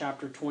heals in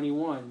chapter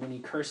 21 when he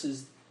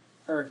curses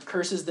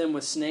them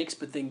with snakes,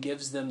 but then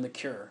gives them the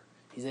cure.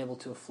 He's able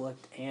to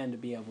afflict and to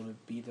be able to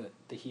be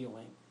the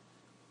healing.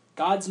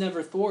 God's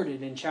never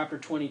thwarted in chapter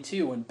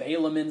 22 when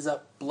Balaam ends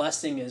up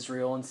blessing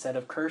Israel instead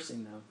of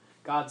cursing them.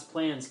 God's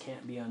plans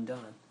can't be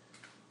undone.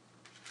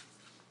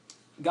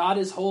 God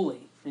is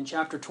holy in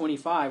chapter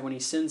 25 when he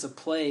sends a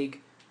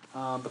plague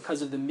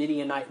because of the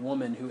Midianite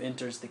woman who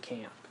enters the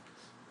camp.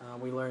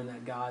 We learn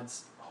that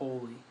God's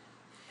holy.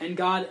 And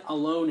God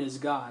alone is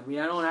God.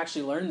 I don't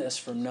actually learn this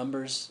from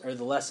Numbers, or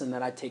the lesson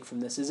that I take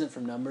from this isn't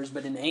from Numbers,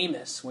 but in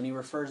Amos, when he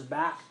refers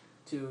back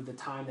to the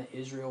time that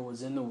Israel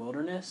was in the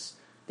wilderness,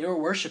 they were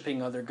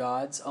worshiping other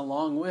gods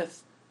along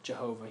with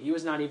Jehovah. He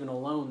was not even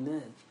alone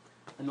then.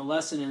 And the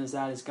lesson is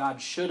that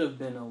God should have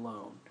been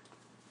alone,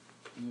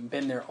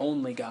 been their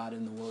only God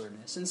in the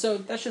wilderness. And so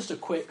that's just a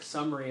quick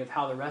summary of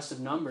how the rest of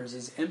Numbers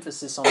is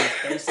emphasis on the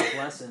basic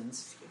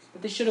lessons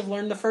that they should have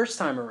learned the first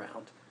time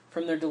around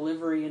from their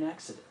delivery in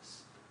Exodus.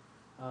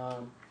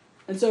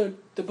 And so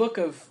the book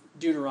of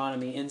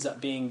Deuteronomy ends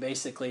up being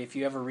basically, if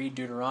you ever read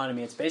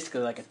Deuteronomy, it's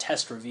basically like a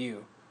test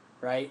review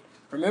right?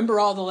 Remember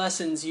all the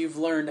lessons you've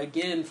learned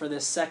again for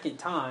this second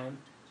time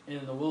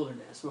in the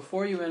wilderness.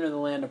 Before you enter the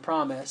land of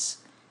promise,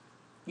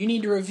 you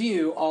need to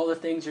review all the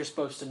things you're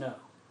supposed to know,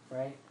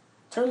 right?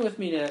 Turn with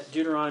me to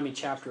Deuteronomy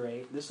chapter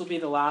 8. This will be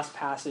the last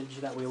passage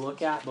that we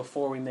look at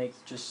before we make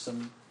just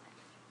some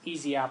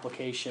easy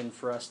application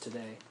for us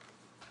today.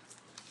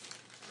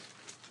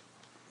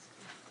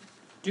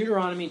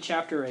 Deuteronomy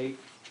chapter 8,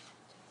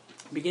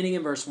 beginning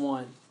in verse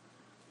 1.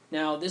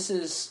 Now, this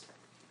is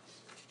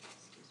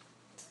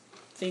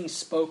things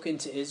spoken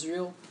to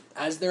Israel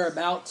as they're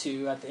about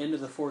to, at the end of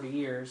the 40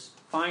 years,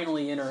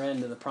 finally enter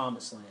into the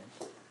promised land.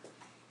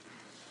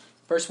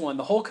 Verse 1,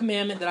 the whole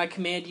commandment that I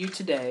command you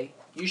today,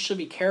 you shall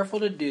be careful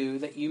to do,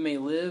 that you may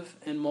live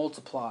and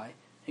multiply,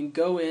 and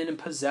go in and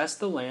possess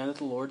the land that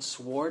the Lord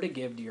swore to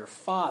give to your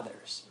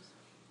fathers.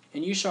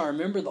 And you shall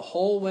remember the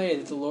whole way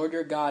that the Lord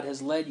your God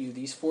has led you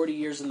these 40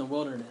 years in the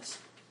wilderness.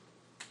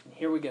 And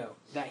here we go.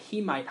 That he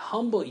might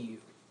humble you,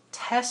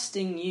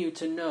 testing you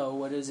to know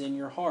what is in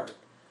your heart,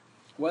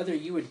 whether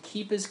you would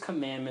keep his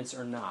commandments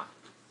or not.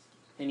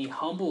 And he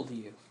humbled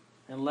you,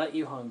 and let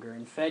you hunger,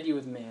 and fed you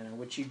with manna,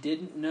 which you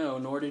didn't know,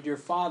 nor did your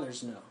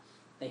fathers know,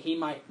 that he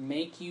might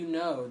make you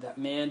know that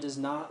man does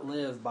not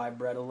live by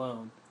bread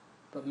alone,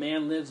 but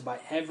man lives by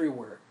every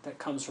word that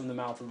comes from the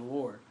mouth of the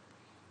Lord.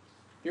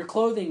 Your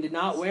clothing did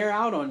not wear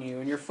out on you,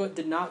 and your foot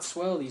did not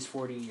swell these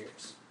 40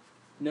 years.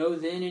 Know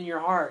then in your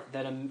heart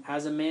that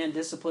as a man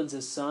disciplines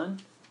his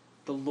son,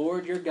 the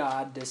Lord your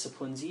God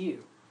disciplines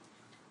you.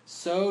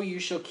 So you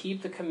shall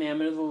keep the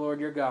commandment of the Lord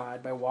your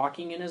God by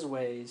walking in his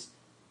ways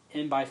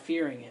and by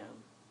fearing him.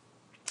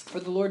 For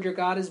the Lord your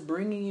God is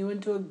bringing you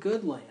into a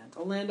good land,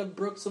 a land of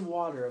brooks of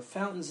water, of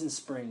fountains and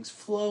springs,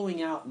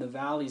 flowing out in the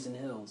valleys and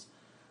hills,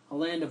 a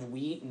land of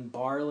wheat and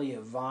barley,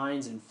 of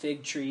vines and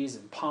fig trees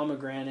and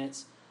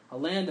pomegranates, a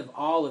land of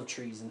olive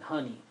trees and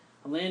honey,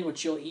 a land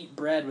which you'll eat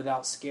bread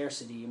without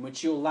scarcity, in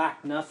which you'll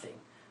lack nothing,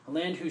 a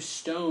land whose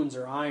stones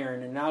are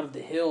iron, and out of the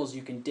hills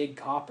you can dig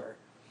copper.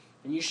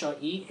 And you shall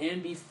eat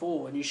and be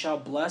full, and you shall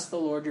bless the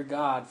Lord your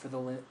God for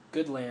the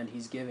good land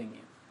he's giving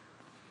you.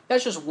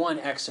 That's just one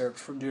excerpt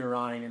from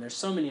Deuteronomy, and there's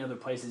so many other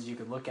places you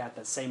could look at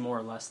that say more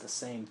or less the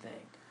same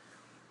thing.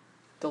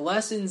 The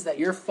lessons that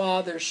your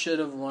fathers should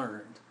have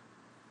learned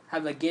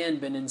have again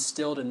been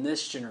instilled in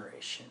this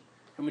generation.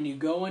 And when you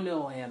go into the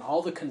land,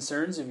 all the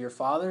concerns of your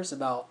fathers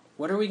about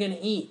what are we going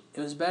to eat?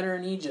 It was better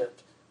in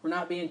Egypt. We're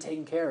not being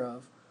taken care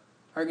of,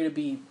 are going to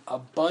be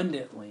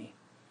abundantly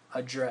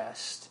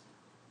addressed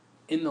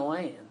in the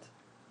land.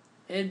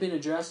 It had been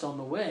addressed on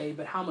the way,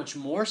 but how much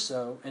more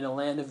so in a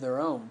land of their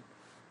own,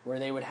 where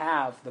they would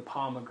have the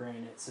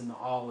pomegranates and the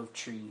olive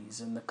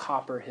trees and the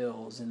copper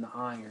hills and the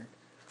iron.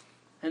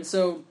 And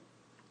so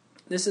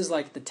this is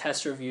like the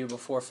test review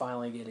before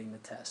finally getting the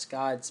test.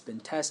 God's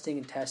been testing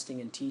and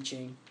testing and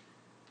teaching.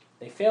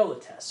 They fail the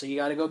test, so you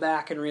got to go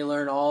back and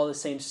relearn all the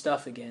same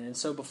stuff again. And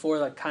so before,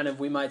 like, kind of,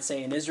 we might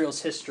say in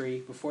Israel's history,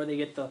 before they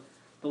get the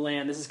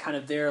land, this is kind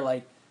of their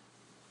like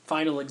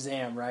final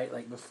exam, right?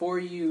 Like before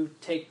you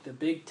take the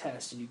big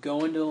test and you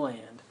go into the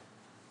land,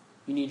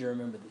 you need to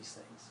remember these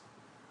things.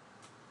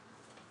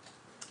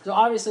 So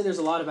obviously there's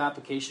a lot of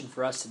application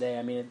for us today.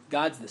 I mean,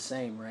 God's the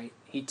same, right?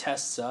 He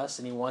tests us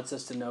and he wants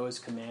us to know his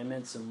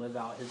commandments and live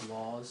out his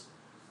laws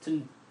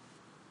to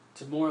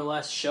more or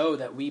less show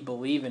that we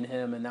believe in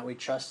him and that we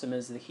trust him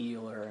as the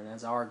healer and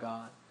as our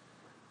God.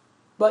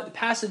 But the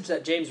passage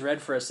that James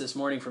read for us this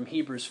morning from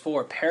Hebrews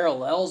 4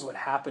 parallels what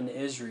happened to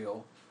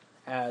Israel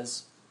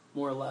as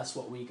more or less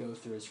what we go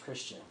through as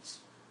Christians.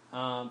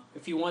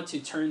 If you want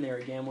to turn there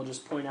again, I'll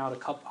just point out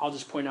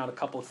a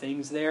couple of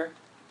things there.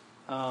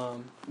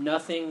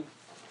 Nothing,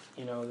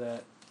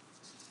 that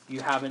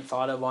you haven't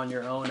thought of on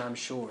your own, I'm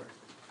sure.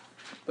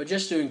 But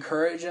just to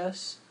encourage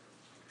us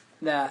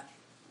that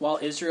while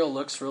Israel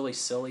looks really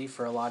silly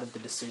for a lot of the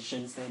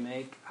decisions they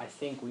make, I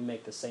think we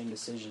make the same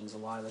decisions a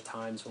lot of the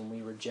times when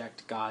we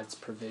reject God's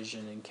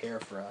provision and care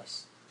for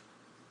us.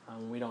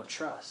 We don't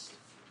trust.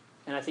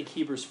 And I think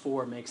Hebrews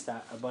 4 makes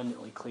that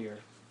abundantly clear.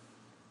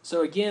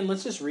 So again,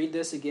 let's just read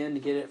this again to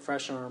get it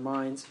fresh on our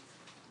minds.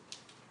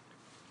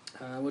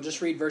 We'll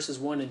just read verses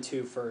 1 and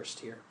 2 first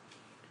here.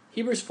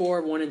 Hebrews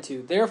 4, 1 and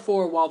 2.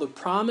 Therefore, while the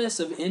promise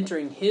of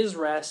entering his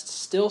rest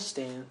still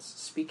stands,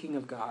 speaking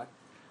of God,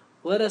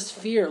 let us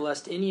fear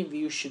lest any of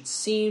you should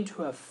seem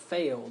to have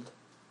failed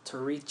to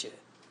reach it.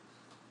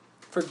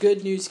 For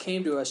good news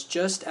came to us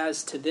just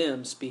as to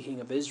them, speaking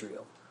of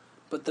Israel.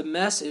 But the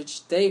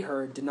message they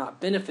heard did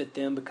not benefit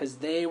them because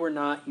they were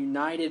not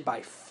united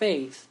by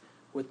faith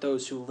with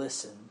those who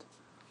listened.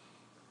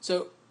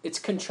 So it's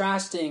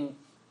contrasting,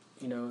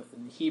 in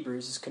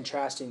Hebrews, is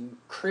contrasting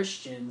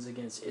Christians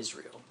against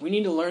Israel. We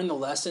need to learn the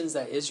lessons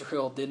that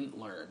Israel didn't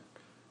learn,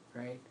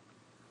 right?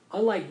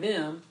 Unlike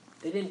them,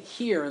 they didn't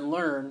hear and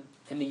learn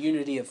in the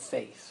unity of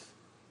faith.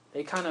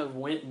 They kind of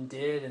went and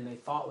did, and they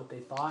thought what they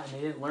thought, and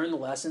they didn't learn the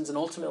lessons. And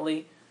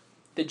ultimately,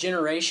 the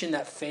generation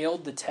that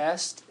failed the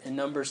test in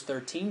Numbers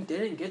 13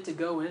 didn't get to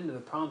go into the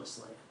promised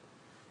land.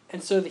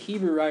 And so the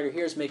Hebrew writer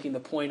here is making the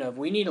point of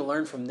we need to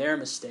learn from their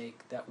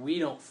mistake that we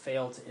don't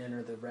fail to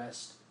enter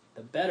the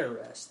the better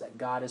rest that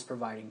God is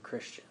providing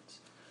Christians.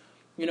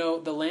 You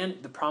know,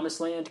 the promised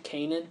land,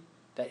 Canaan,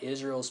 that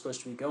Israel is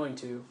supposed to be going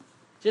to,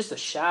 just a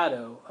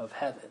shadow of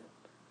heaven.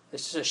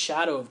 It's just a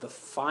shadow of the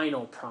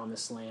final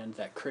promised land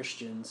that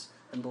Christians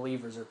and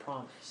believers are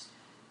promised.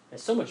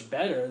 It's so much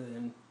better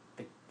than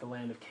the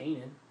land of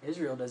Canaan.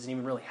 Israel doesn't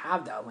even really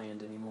have that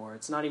land anymore.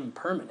 It's not even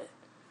permanent.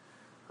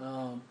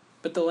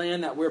 But the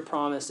land that we're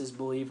promised as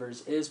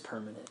believers is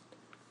permanent.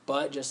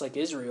 But just like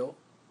Israel,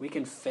 we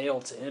can fail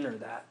to enter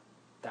that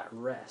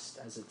rest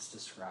as it's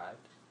described.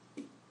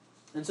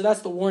 And so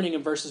that's the warning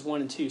in verses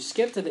 1 and 2.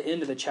 Skip to the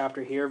end of the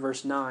chapter here,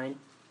 verse 9.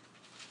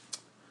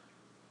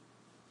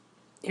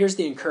 Here's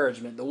the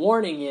encouragement. The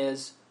warning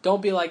is,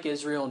 don't be like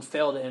Israel and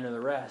fail to enter the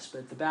rest. But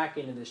at the back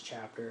end of this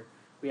chapter,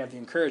 we have the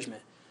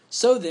encouragement.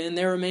 So then,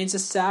 there remains a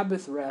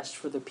Sabbath rest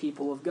for the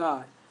people of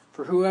God.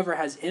 For whoever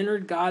has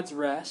entered God's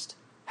rest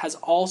has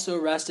also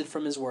rested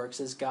from his works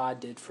as God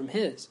did from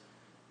his.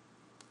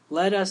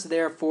 Let us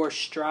therefore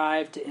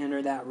strive to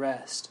enter that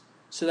rest,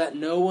 so that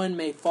no one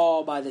may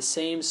fall by the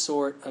same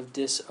sort of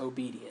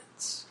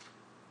disobedience.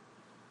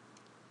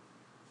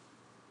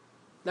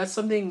 That's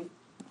something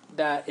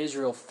that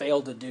Israel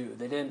failed to do.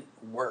 They didn't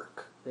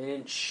work. They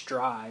didn't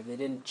strive. They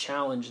didn't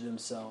challenge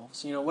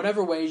themselves. You know,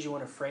 whatever ways you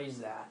want to phrase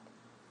that.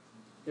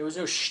 There was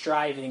no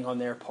striving on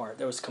their part.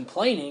 There was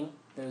complaining.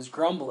 There was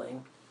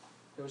grumbling.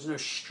 There was no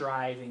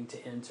striving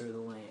to enter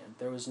the land.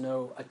 There was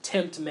no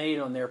attempt made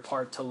on their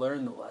part to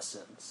learn the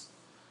lessons.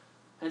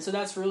 And so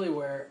that's really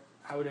where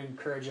I would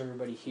encourage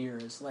everybody here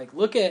is like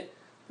look at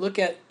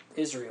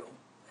Israel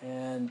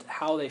and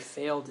how they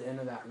failed to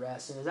enter that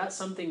rest. And is that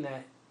something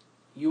that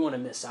you want to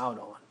miss out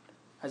on?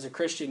 As a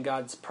Christian,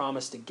 God's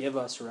promised to give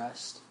us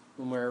rest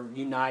when we're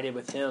united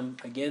with Him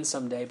again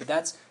someday. But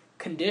that's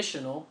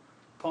conditional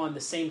upon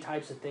the same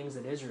types of things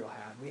that Israel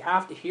had. We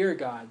have to hear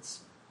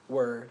God's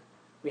word.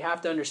 We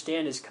have to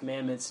understand His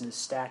commandments and His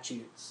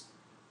statutes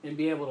and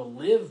be able to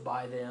live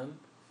by them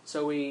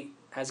so we,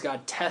 as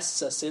God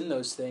tests us in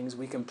those things,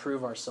 we can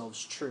prove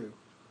ourselves true.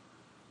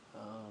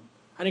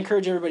 I'd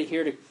encourage everybody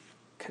here to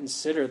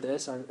consider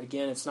this.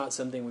 Again, it's not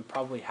something we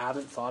probably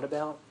haven't thought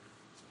about,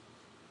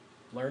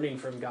 learning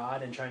from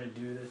God and trying to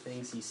do the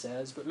things He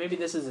says, but maybe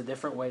this is a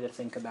different way to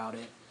think about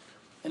it.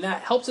 And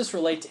that helps us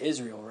relate to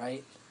Israel,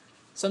 right?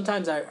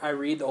 Sometimes I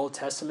read the Old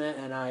Testament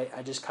and I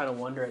just kind of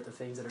wonder at the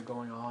things that are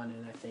going on,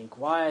 and I think,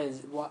 why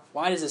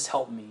does this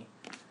help me?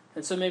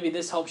 And so maybe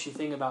this helps you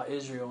think about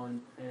Israel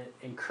and it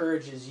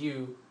encourages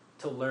you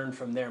to learn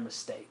from their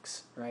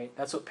mistakes, right?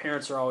 That's what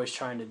parents are always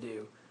trying to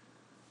do.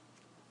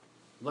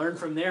 Learn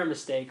from their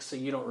mistakes so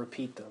you don't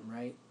repeat them,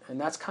 right? And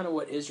that's kind of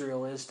what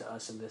Israel is to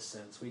us in this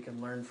sense. We can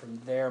learn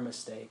from their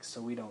mistakes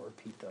so we don't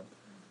repeat them.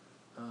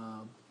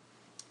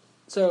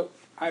 So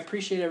I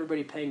appreciate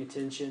everybody paying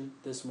attention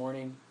this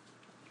morning.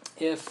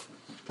 If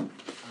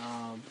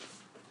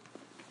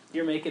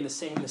you're making the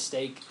same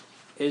mistake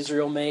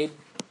Israel made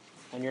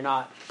and you're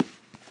not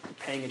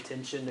paying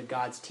attention to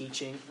God's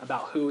teaching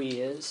about who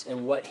He is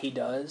and what He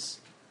does,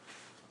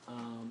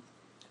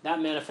 that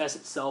manifests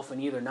itself in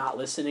either not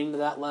listening to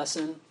that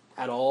lesson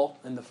at all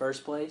in the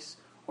first place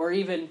or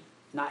even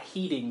not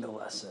heeding the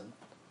lesson.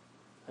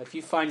 If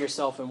you find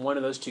yourself in one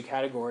of those two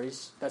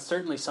categories, that's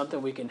certainly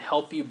something we can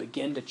help you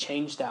begin to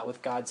change that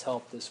with God's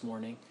help this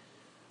morning.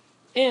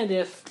 And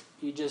if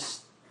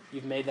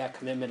you've made that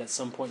commitment at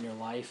some point in your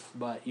life,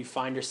 but you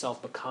find yourself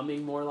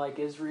becoming more like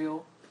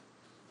Israel,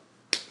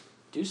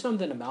 do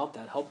something about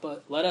that.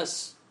 Let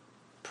us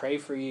pray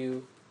for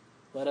you.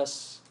 Let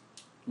us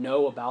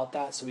know about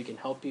that so we can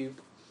help you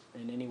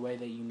in any way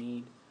that you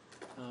need.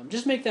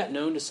 Just make that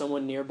known to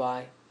someone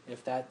nearby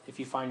if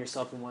you find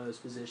yourself in one of those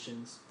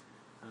positions.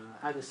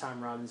 At this time,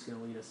 Robin's going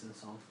to lead us in a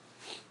song.